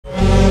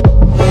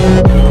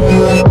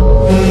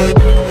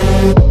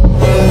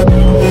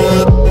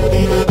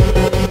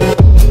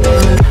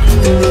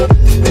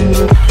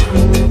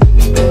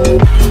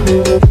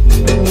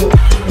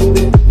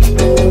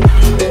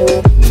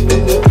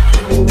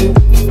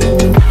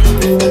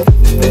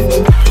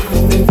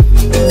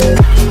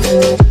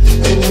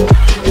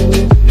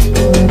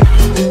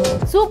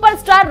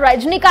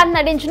రజనీకాంత్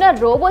నటించిన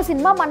robo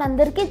cinema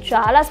మనందరికీ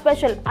చాలా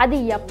స్పెషల్. అది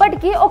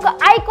ఎప్పటికీ ఒక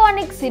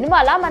ఐకానిక్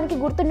సినిమాలా మనకి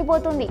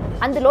గుర్తుండిపోతుంది.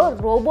 అందులో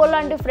రోబో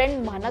లాంటి ఫ్రెండ్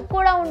మనకు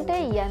కూడా ఉంటే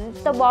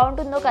ఎంత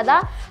బాగుంటుందో కదా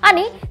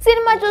అని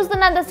సినిమా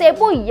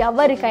చూస్తున్నంతసేపు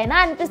ఎవరికైనా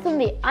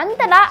అనిపిస్తుంది.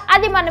 అంతలా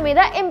అది మన మీద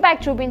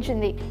ఇంపాక్ట్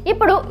చూపించింది.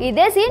 ఇప్పుడు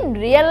ఇదే సీన్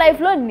రియల్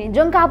లైఫ్ లో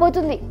నిజం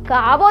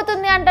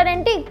కాబోతుంది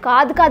అంటారేంటి?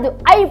 కాదు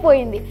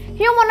అయిపోయింది.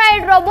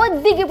 హ్యూమనాయిడ్ రోబో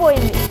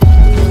దిగిపోయింది.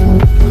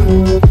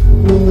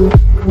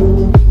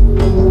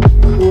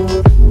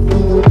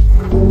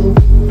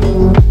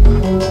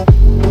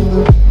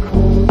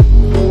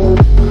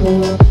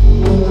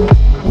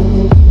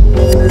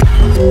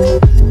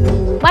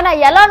 మన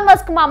ఎలాన్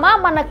మస్క్ మామ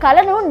మన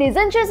కలను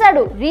నిజం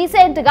చేశాడు.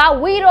 రీసెంట్ గా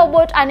వీ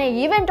రోబోట్ అనే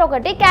ఈవెంట్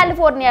ఒకటి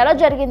కాలిఫోర్నియాలో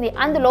జరిగింది.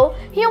 అందులో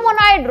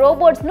హ్యూమనాయిడ్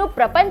రోబోట్స్ ను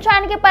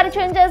ప్రపంచానికి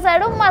పరిచయం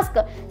చేశాడు మస్క్.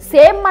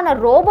 సేమ్ మన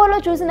రోబోలో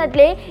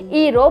చూసినట్లే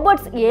ఈ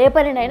రోబోట్స్ ఏ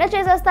పనినైనా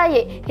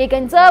చేసేస్తాయి. He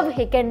can serve,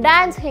 he can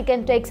dance, he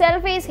can take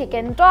selfies, he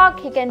can talk,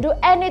 he can do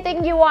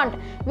anything you want.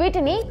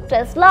 వీటిని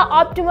టెస్లా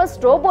ఆప్టిమస్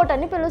రోబోట్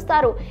అని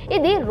పిలుస్తారు.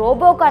 ఇది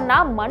రోబో కన్నా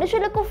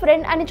మనుషులకు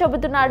ఫ్రెండ్ అని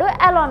చెబుతున్నాడు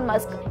ఎలాన్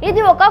మస్క్.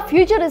 ఇది ఒక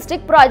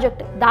ఫ్యూచరిస్టిక్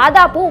ప్రాజెక్ట్.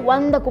 దాదాపు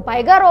 100కు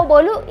పైగా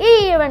రోబోలు ఈ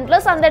ఈవెంట్ లో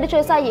సందడి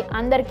చేశాయి.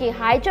 అందరికి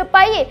హాయ్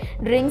చెప్పాయి,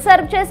 డ్రింక్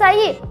సర్వ్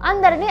చేశాయి,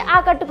 అందరినీ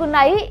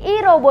ఆకట్టుకున్నాయి ఈ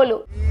రోబోలు.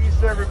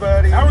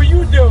 How are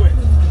you doing?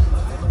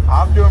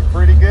 I'm doing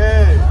pretty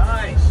good.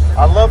 Nice.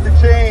 I love the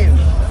change.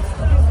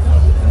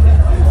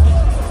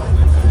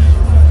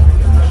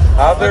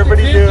 How's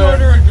everybody doing?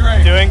 Order a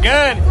drink. Doing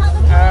good.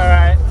 All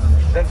right.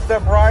 Then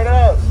step right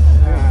up.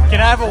 Can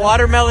I have a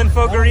watermelon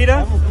fogarita?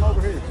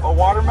 A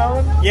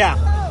watermelon? Yeah.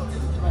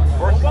 Of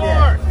course you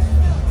can.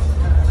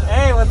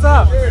 Hey, what's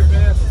up? Cheers,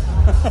 man.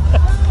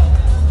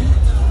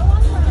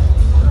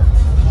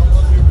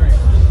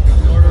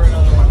 Order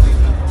another one.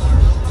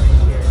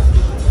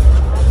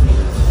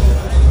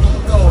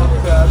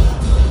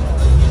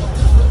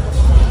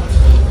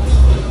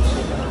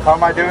 How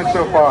am I doing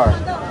so far?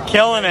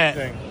 Killing it.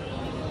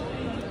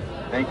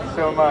 Thank you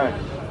so much.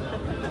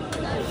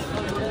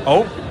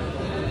 Oh,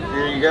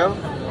 Here you go.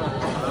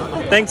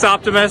 thanks,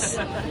 Optimus.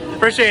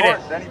 Appreciate Of it.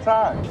 course,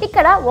 anytime.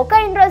 ఇక్కడ ఒక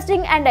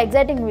interesting and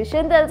exciting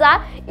విషయం తెలుసా?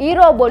 ఈ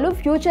రోబోలు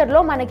future లో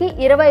మనకి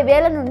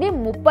 $20,000 నుండి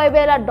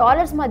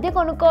 $30,000 మధ్య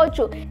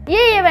కొనుక్కోవచ్చు. ఈ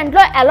ఈవెంట్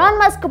లో ఎలాన్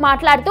మస్క్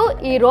మాట్లాడుతూ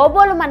ఈ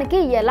రోబోలు మనకి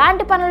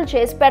ఎలాంటి పనులు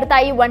చేసి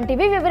పెడతాయి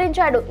వంటివి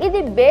వివరించాడు.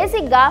 ఇది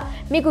బేసిక్ గా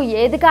మీకు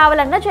ఏది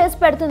కావాలన్నా చేసి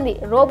పెడుతుంది.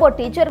 రోబో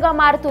టీచర్ గా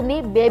మారుతుంది,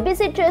 బేబీ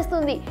సిట్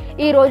చేస్తుంది.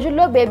 ఈ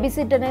రోజుల్లో బేబీ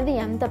సిట్ అనేది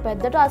ఎంత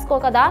పెద్ద టాస్కో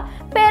కదా.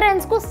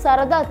 పేరెంట్స్ కు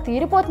సరదా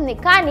తీరిపోతుంది.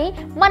 కానీ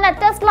మన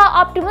టెస్లా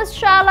ఆప్టిమస్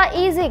చాలా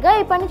ఈజీగా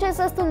ఈ పని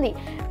చేసేస్తుంది.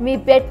 మీ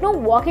పెట్ ను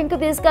వాకింగ్ కి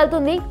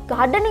తీసుకెళ్తుంది,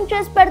 గార్డెనింగ్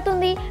చేసి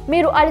పెడుతుంది,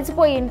 మీరు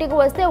అలసిపోయి ఇంటికి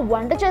వస్తే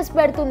వంట చేసి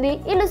పెడుతుంది,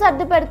 ఇల్లు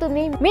సర్ది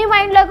పెడుతుంది. మీ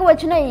మైండ్ లోకి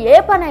వచ్చిన ఏ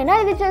పనైనా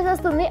ఇది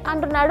చేసేస్తుంది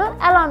అంటున్నాడు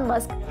Elon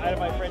Musk. Hi to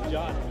my friend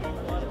John.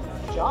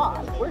 John?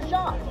 Where's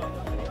John?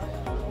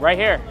 Right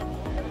here.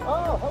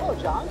 Oh, hello,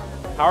 John.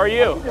 How are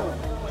you? How you doing?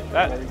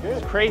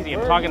 That's crazy.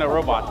 I'm talking to a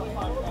robot.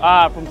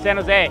 From San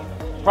Jose.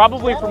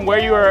 Probably from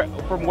where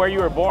you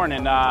were born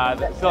in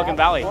Silicon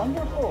Valley.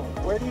 Wonderful.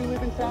 Where do you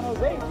live in San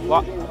Jose? Do you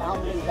live in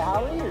Almond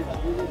Valley or do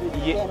you live in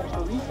Santa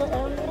Teresa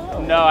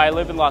area? No, I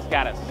live in Los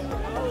Gatos.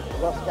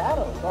 Los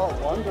Gatos. Oh,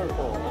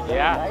 wonderful. Very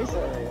Yeah. nice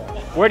area.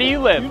 Where do you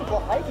live?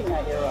 Beautiful hiking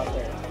I hear out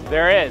there.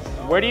 There is.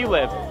 Where do you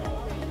live?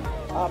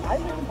 I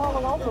live in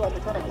Palo Alto at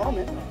the current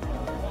moment.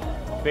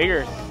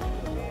 Figures.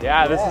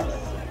 Yeah, this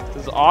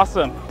is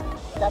awesome.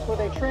 That's where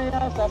they train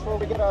us. That's where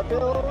we get our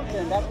bills,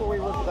 and that's where we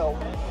work with a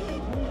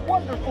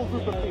wonderful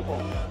group of people.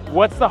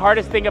 What's the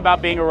hardest thing about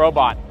being a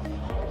robot?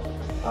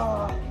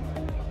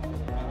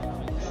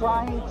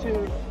 Trying to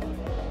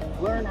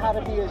learn how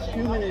to be as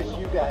human as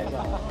you guys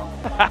are.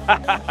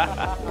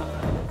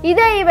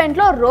 ఇదే event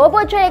లో robo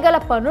చేయగల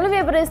పనులు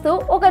వివరిస్తూ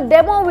ఒక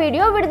demo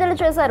video విడుదల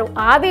చేశారు.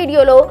 ఆ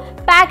వీడియోలో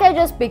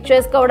ప్యాకేజెస్ పిక్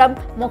చేసుకోవడం,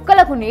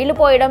 మొక్కలకు నీళ్లు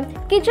పోయడం,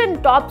 కిచెన్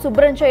టాప్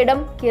శుభ్రం చేయడం,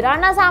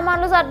 కిరాణా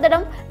సామాన్లు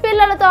సర్దడం,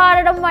 పిల్లలతో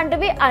ఆడడం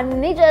వంటివి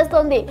అన్నీ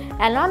చేస్తోంది.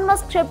 ఎలాన్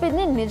మస్క్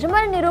చెప్పింది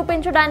నిజమని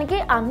నిరూపించడానికి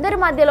అందరి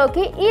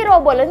మధ్యలోకి ఈ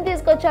రోబోలను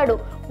తీసుకొచ్చాడు.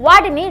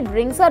 వాటిని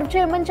డ్రింక్ సర్వ్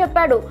చేయమని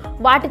చెప్పాడు.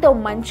 వాటితో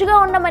మంచిగా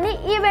ఉండమని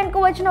ఈవెంట్ కు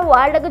వచ్చిన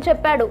వాళ్లకు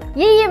చెప్పాడు.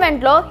 ఈ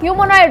ఈవెంట్ లో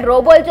హ్యూమనాయిడ్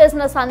రోబోలు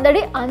చేసిన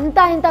సందడి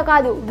అంతా ఇంత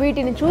కాదు.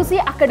 వీటిని చూసి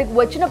అక్కడికి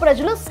వచ్చిన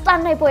ప్రజలు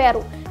స్టన్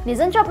అయిపోయారు.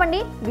 నిజం చెప్పండి,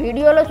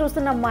 వీడియోలో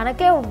చూస్తున్న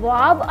మనకే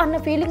వావ్ అన్న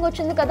ఫీలింగ్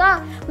వచ్చింది కదా.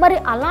 మరి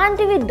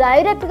అలాంటివి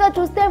డైరెక్ట్ గా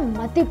చూస్తే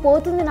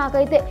మతిపోతుంది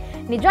నాకైతే.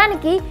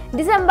 నిజానికి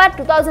December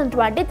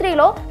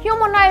 2023లో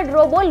humanoid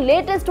robo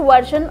latest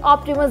version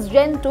Optimus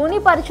జెన్ 2ని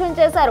పరిచయం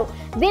చేశారు.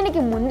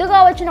 దీనికి ముందుగా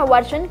వచ్చిన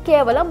వర్షన్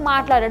కేవలం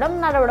మాట్లాడడం,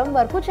 నడవడం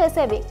వరకు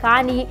చేసేవి.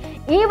 కానీ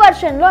ఈ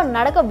వర్షన్ లో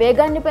నడక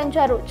వేగాన్ని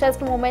పెంచారు.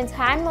 చెస్ట్ మూమెంట్స్,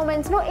 హ్యాండ్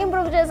మూమెంట్స్ ను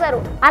ఇంప్రూవ్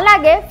చేశారు.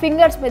 అలాగే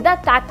ఫింగర్స్ మీద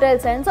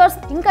టాక్టైల్ సెన్సార్స్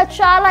ఇంకా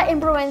చాలా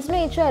ఇంప్రూవ్మెంట్స్ ను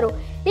ఇచ్చారు.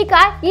 ఇక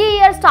ఈ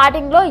ఇయర్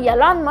స్టార్టింగ్ లో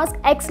ఎలాన్ మస్క్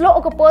ఎక్స్ లో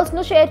ఒక పోస్ట్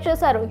ను షేర్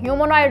చేశారు.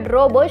 హ్యూమనాయిడ్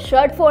రోబో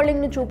షర్ట్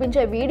ఫోల్డింగ్ ను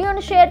చూపించే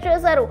వీడియోను షేర్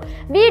చేశారు.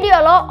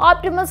 వీడియోలో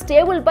ఆప్టిమస్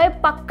టేబుల్ పై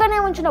పక్కనే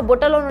ఉంచిన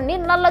బుట్టలో నుండి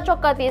నల్ల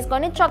చొక్కా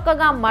తీసుకొని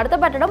చక్కగా మడత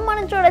పెట్టడం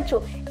మనం చూడొచ్చు.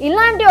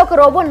 ఇలాంటి ఒక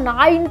రోబో నా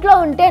ఇంట్లో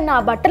ఉంటే నా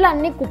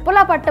బట్టలన్నీ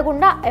కుప్పలా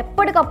పట్టకుండా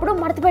ఎప్పటికప్పుడు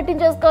మడత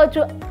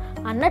పెట్టించేసుకోవచ్చు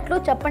అన్నట్లు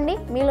చెప్పండి,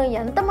 మీలో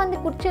ఎంతమంది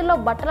కుర్చీల్లో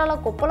బట్టలలో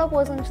కుప్పలో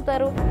పోసి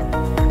ఉంచుతారు?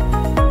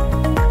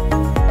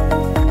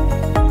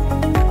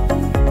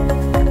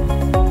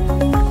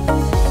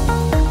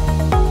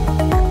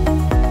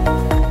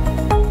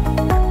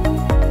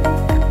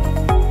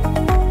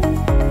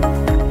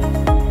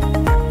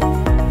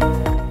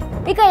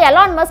 ఇక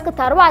ఎలాన్ మస్క్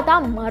తర్వాత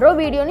మరో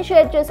వీడియోని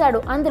షేర్ చేశాడు.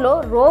 అందులో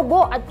రోబో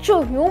అచ్చు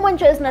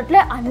హ్యూమన్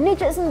చేసినట్లే అన్నీ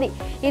చేసింది.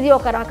 ఇది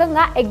ఒక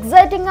రకంగా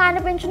ఎగ్జైటింగ్గా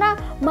అనిపించినా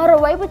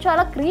మరోవైపు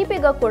చాలా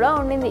క్రీపీగా కూడా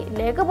ఉండింది.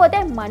 లేకపోతే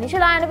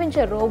మనిషిలా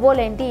అనిపించే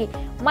రోబోలేంటి,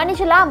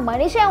 మనిషిలా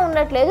మనిషే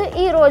ఉండట్లేదు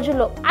ఈ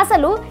రోజుల్లో.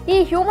 అసలు ఈ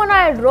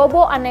హ్యూమనాయిడ్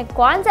రోబో అనే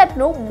కాన్సెప్ట్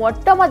ను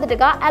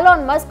మొట్టమొదటిగా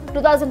ఎలాన్ మస్క్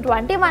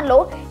 2021లో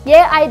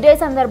AI డే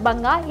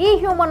సందర్భంగా ఈ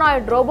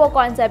హ్యూమనాయిడ్ రోబో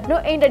కాన్సెప్ట్ ను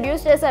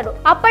ఇంట్రడ్యూస్ చేశాడు.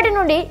 అప్పటి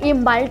నుండి ఈ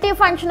మల్టీ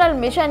ఫంక్షనల్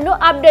మిషన్ ను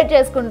అప్డేట్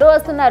చేసుకుంటూ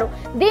వస్తున్నారు.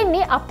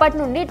 దీన్ని అప్పటి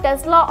నుండి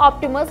టెస్లా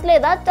ఆప్టిమస్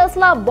లేదా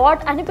టెస్లా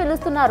బాట్ అని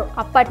పిలుస్తున్నారు.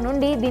 అప్పటి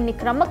నుండి దీన్ని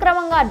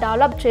క్రమక్రమంగా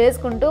డెవలప్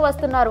చేసుకుంటూ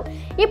వస్తున్నారు.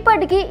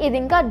 ఇప్పటికీ ఇది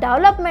ఇంకా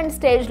డెవలప్మెంట్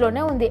స్టేజ్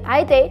లోనే ఉంది.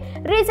 అయితే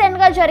రీసెంట్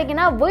గా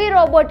జరిగిన వి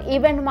రోబోట్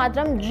ఈవెంట్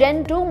మాత్రం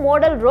జెన్ 2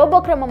 మోడల్ రోబో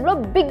క్రమంలో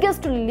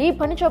బిగ్గెస్ట్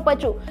లీప్ అని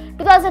చెప్పొచ్చు.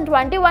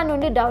 2021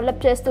 నుండి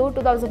డెవలప్ చేస్తూ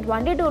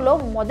 2022లో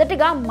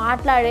మొదటిగా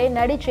మాట్లాడే,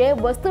 నడిచే,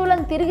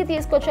 వస్తువులను తిరిగి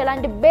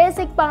తీసుకొచ్చేలాంటి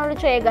బేసిక్ పనులు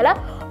చేయగల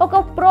ఒక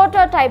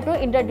ప్రోటోటైప్ ను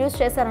ఇంట్రడ్యూస్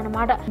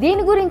చేశారనమాట.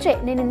 దీని గురించే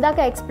నేను ఇందాక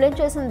ఎక్స్ప్లెయిన్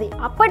చేసింది.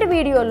 అప్పటి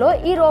వీడియోలో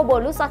ఈ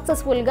రోబోలు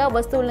సక్సెస్ఫుల్ గా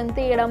వస్తువులను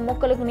తీయడం,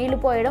 మొక్కలకు నీళ్లు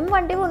పోయడం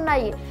వంటివి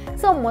ఉన్నాయి.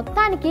 సో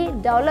మొత్తానికి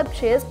డెవలప్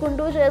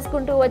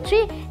చేసుకుంటూ వచ్చి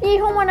ఈ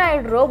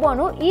హ్యూమనాయిడ్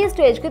రోబోను ఈ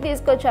స్టేజ్ కి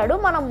తీసుకొచ్చాడు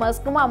మన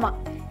మస్క్ మామ.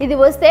 ఇది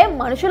వస్తే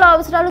మనుషుల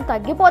అవసరాలు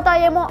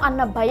తగ్గిపోతాయేమో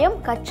అన్న భయం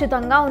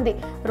ఖచ్చితంగా ఉంది.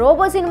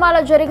 రోబో సినిమాలో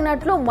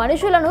జరిగినట్లు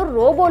మనుషులను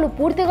రోబోలు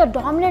పూర్తిగా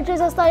డామినేట్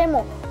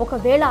చేసేస్తాయేమో.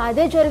 ఒకవేళ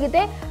అదే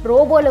జరిగితే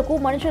రోబోలకు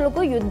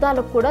మనుషులకు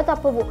యుద్ధాలకు కూడా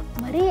తప్పవు.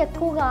 మరీ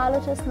ఎక్కువగా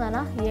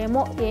ఆలోచిస్తున్నానా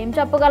ఏమో, ఏం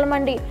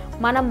చెప్పగలమండి.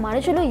 మనం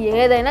మనుషులు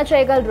ఏదైనా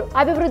చేయగలరు.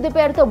 అభివృద్ధి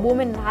పేరుతో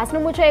భూమిని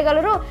నాశనము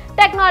చేయగలరు.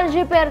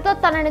 టెక్నాలజీ పేరుతో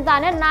తనని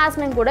తానే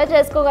నాశనం కూడా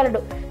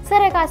చేసుకోగలడు.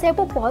 సరే,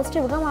 కాసేపు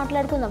పాజిటివ్గా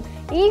మాట్లాడుకుందాం.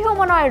 ఈ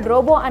హ్యూమనాయిడ్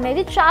రోబో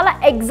అనేది చాలా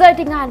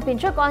ఎగ్జైటింగ్గా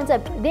అనిపించే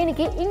కాన్సెప్ట్.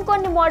 దీనికి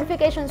ఇంకొన్ని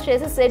మోడిఫికేషన్స్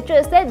చేసి సెట్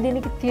చేస్తే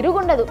దీనికి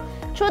తిరుగుండదు.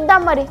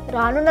 చూద్దాం మరి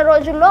రానున్న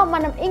రోజుల్లో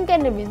మనం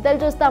ఇంకెన్ని వింతలు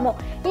చూస్తామో.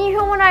 ఈ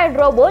హ్యూమనాయిడ్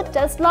రోబో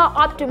టెస్లా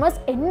ఆప్టిమస్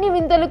ఎన్ని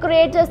వింతలు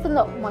క్రియేట్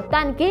చేస్తుందో.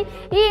 మొత్తానికి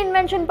ఈ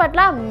ఇన్వెన్షన్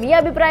పట్ల మీ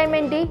అభిప్రాయం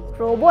ఏంటి?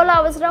 రోబోల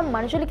అవసరం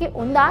మనుషులకి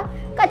ఉందా?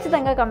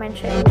 ఖచ్చితంగా కమెంట్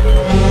చేయండి.